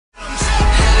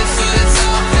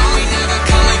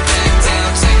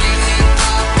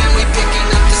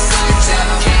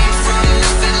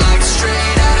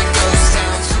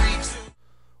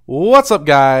What's up,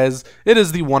 guys? It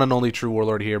is the one and only True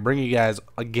Warlord here, bringing you guys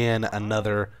again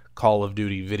another Call of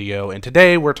Duty video, and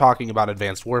today we're talking about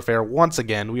Advanced Warfare. Once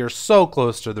again, we are so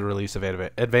close to the release of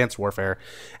Advanced Warfare,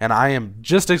 and I am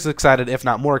just as excited, if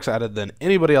not more excited, than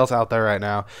anybody else out there right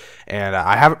now. And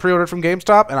I have it pre-ordered from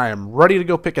GameStop, and I am ready to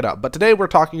go pick it up. But today we're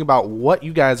talking about what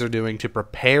you guys are doing to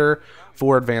prepare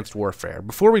for Advanced Warfare.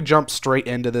 Before we jump straight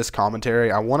into this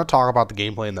commentary, I want to talk about the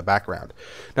gameplay in the background.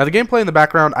 Now, the gameplay in the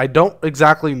background, I don't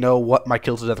exactly know what my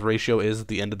kill-to-death ratio is at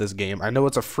the end of this game. I know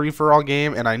it's a free-for-all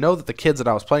game, and I know that the kids that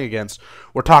I was playing against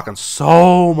were talking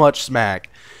so much smack.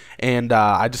 And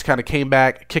I just kind of came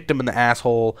back, kicked them in the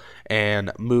asshole,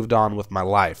 and moved on with my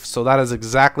life. So that is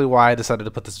exactly why I decided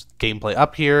to put this gameplay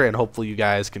up here, and hopefully you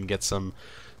guys can get some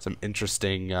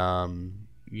interesting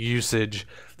usage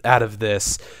out of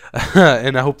this,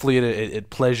 and hopefully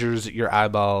it pleasures your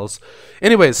eyeballs.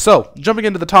 Anyways, so jumping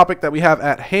into the topic that we have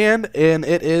at hand, and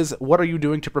it is, what are you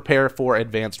doing to prepare for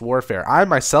Advanced Warfare? I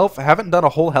myself haven't done a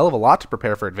whole hell of a lot to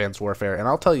prepare for Advanced Warfare, and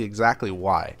I'll tell you exactly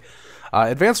why.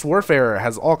 Advanced Warfare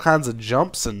has all kinds of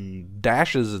jumps and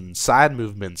dashes and side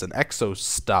movements and exo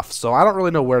stuff, so I don't really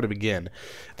know where to begin.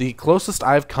 The closest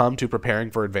I've come to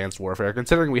preparing for Advanced Warfare,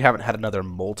 considering we haven't had another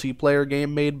multiplayer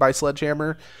game made by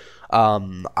Sledgehammer,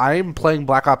 I'm playing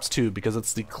Black Ops 2 because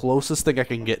it's the closest thing I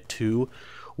can get to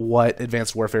what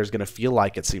Advanced Warfare is going to feel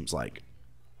like, it seems like.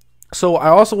 So I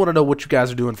also want to know what you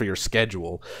guys are doing for your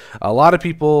schedule. A lot of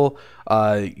people,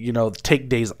 take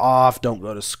days off, don't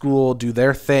go to school, do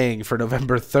their thing for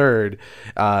November 3rd,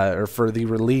 or for the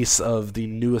release of the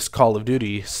newest Call of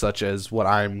Duty, such as what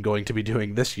I'm going to be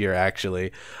doing this year,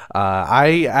 actually.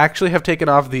 I actually have taken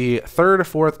off the 3rd,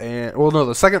 4th, and, well, no,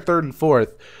 the 2nd, 3rd, and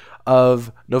 4th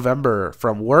of November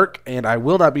from work, and I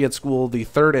will not be at school the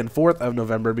 3rd and 4th of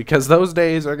November because those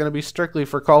days are going to be strictly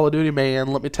for Call of Duty, man.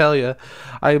 Let me tell you,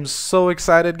 I am so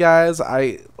excited, guys.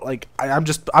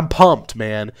 I'm pumped,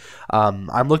 man.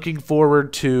 I'm looking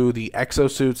forward to the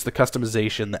exosuits, the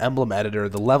customization, the emblem editor,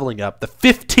 the leveling up, the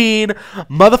 15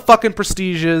 motherfucking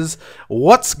prestiges.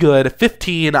 What's good?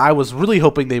 15. I was really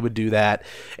hoping they would do that,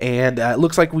 and it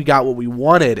looks like we got what we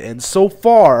wanted, and so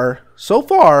far,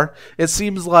 it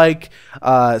seems like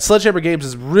Sledgehammer Games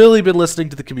has really been listening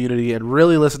to the community and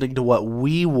really listening to what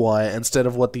we want instead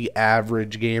of what the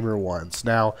average gamer wants.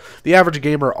 Now, the average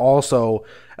gamer also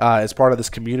is part of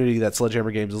this community that Sledgehammer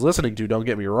Games is listening to, don't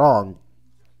get me wrong.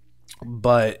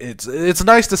 But it's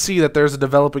nice to see that there's a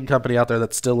developing company out there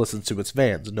that still listens to its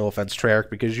fans. No offense, Treyarch,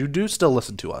 because you do still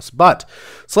listen to us. But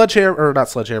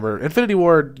Infinity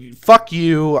Ward, fuck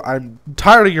you. I'm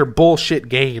tired of your bullshit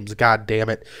games. God damn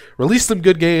it. Release some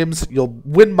good games. You'll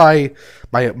win my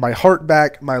heart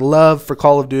back, my love for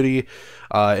Call of Duty.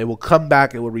 It will come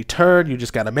back. It will return. You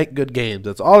just got to make good games.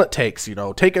 That's all it takes.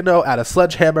 Take a note out of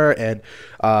Sledgehammer and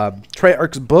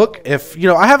Treyarch's book.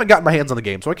 I haven't gotten my hands on the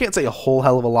game, so I can't say a whole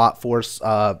hell of a lot for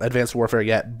Advanced Warfare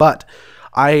yet, but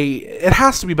it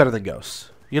has to be better than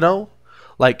Ghosts.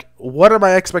 What are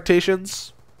my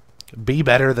expectations? Be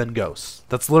better than Ghosts.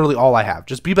 That's literally all I have.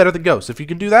 Just be better than Ghosts. If you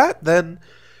can do that, then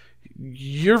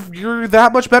you're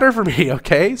that much better for me,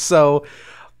 okay? So,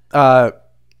 I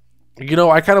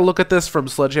kind of look at this from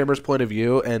Sledgehammer's point of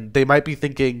view, and they might be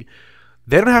thinking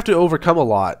they don't have to overcome a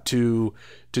lot to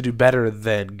do better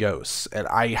than Ghosts. And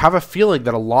I have a feeling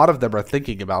that a lot of them are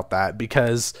thinking about that,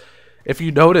 because if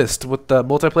you noticed with the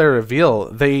multiplayer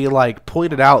reveal, they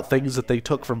pointed out things that they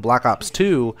took from Black Ops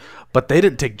 2, but they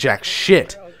didn't take jack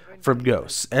shit from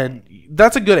Ghosts. And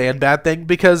that's a good and bad thing,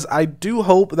 because I do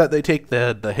hope that they take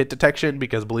the hit detection,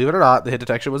 because believe it or not, the hit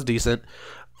detection was decent.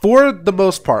 For the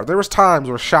most part, there was times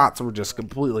where shots were just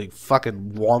completely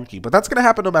fucking wonky, but that's going to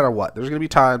happen no matter what. There's going to be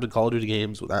times in Call of Duty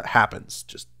games where that happens.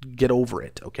 Just get over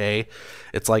it, okay?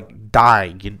 It's like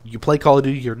dying. You play Call of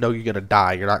Duty, you know you're going to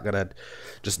die. You're not going to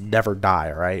just never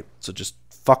die, all right? So just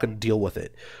fucking deal with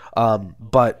it.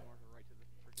 But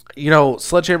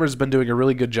Sledgehammer's been doing a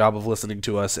really good job of listening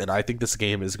to us, and I think this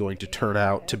game is going to turn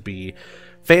out to be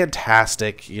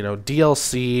fantastic.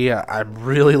 DLC, I'm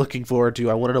really looking forward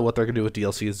to. I want to know what they're going to do with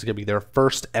DLC. It's going to be their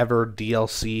first ever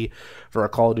DLC for a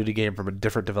Call of Duty game from a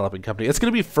different developing company. It's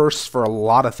going to be first for a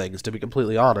lot of things, to be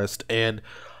completely honest, and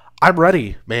I'm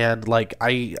ready, man.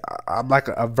 I'm like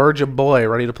a virgin boy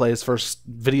ready to play his first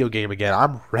video game again.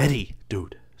 I'm ready,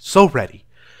 dude. So ready.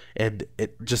 And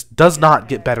it just does not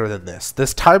get better than this.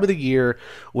 This time of the year,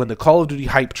 when the Call of Duty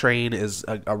hype train is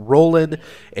a rolling,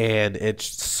 and it's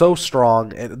so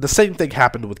strong. And the same thing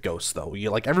happened with Ghosts, though.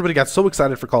 Everybody got so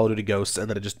excited for Call of Duty Ghosts, and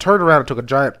then it just turned around and took a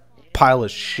giant pile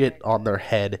of shit on their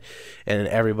head, and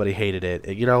everybody hated it.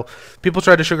 And, you know, people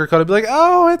tried to sugarcoat it and be like,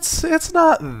 oh, it's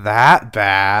not that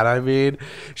bad. I mean,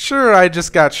 sure, I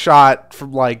just got shot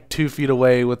from like 2 feet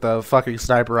away with a fucking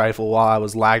sniper rifle while I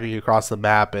was lagging across the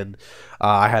map, and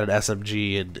I had an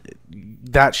SMG, and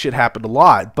that shit happened a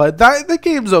lot. But the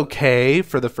game's okay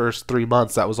for the first 3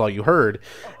 months. That was all you heard.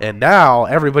 And now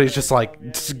everybody's just like,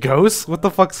 Ghosts? What the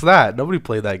fuck's that? Nobody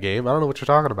played that game. I don't know what you're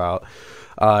talking about.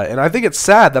 And I think it's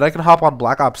sad that I can hop on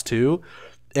Black Ops 2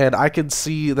 and I can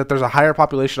see that there's a higher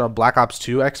population on Black Ops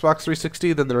 2 Xbox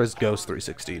 360 than there is Ghost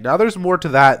 360. Now, there's more to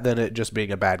that than it just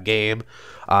being a bad game.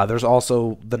 There's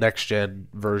also the next-gen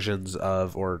versions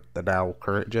of, or the now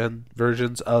current-gen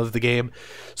versions of the game.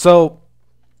 So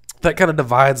that kind of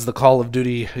divides the Call of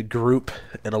Duty group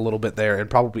in a little bit there and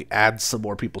probably adds some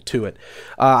more people to it.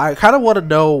 I kind of want to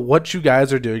know what you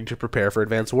guys are doing to prepare for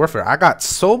Advanced Warfare. I got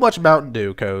so much Mountain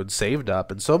Dew codes saved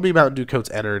up and so many Mountain Dew codes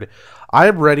entered. I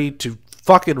am ready to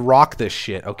fucking rock this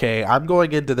shit, okay? I'm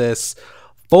going into this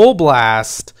full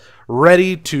blast,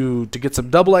 ready to get some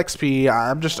double XP.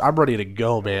 I'm ready to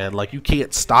go, man. Like, you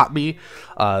can't stop me.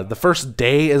 The first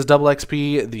day is double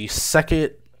XP. The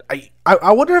second...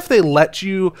 I wonder if they let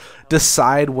you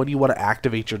decide when you want to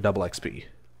activate your double XP.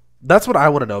 That's what I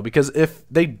want to know, because if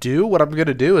they do, what I'm going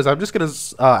to do is I'm just going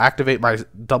to activate my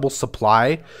double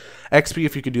supply XP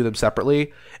if you can do them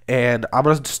separately, and I'm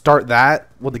going to start that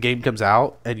when the game comes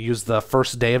out and use the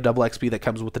first day of double XP that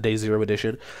comes with the Day 0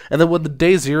 edition. And then when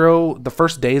the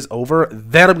first day is over,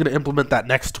 then I'm going to implement that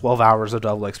next 12 hours of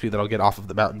double XP that I'll get off of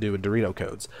the Mountain Dew and Dorito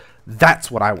codes. That's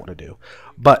what I want to do.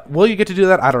 But will you get to do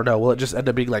that? I don't know. Will it just end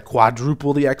up being like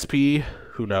quadruple the XP?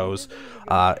 Who knows?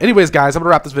 Anyways, guys, I'm going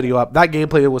to wrap this video up. That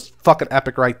gameplay was fucking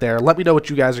epic right there. Let me know what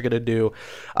you guys are going to do.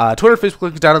 Twitter, Facebook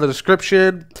links down in the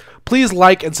description. Please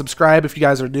like and subscribe if you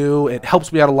guys are new. It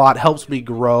helps me out a lot, helps me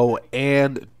grow,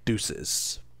 and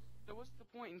deuces. So what's the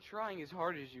point in trying as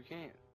hard as you can?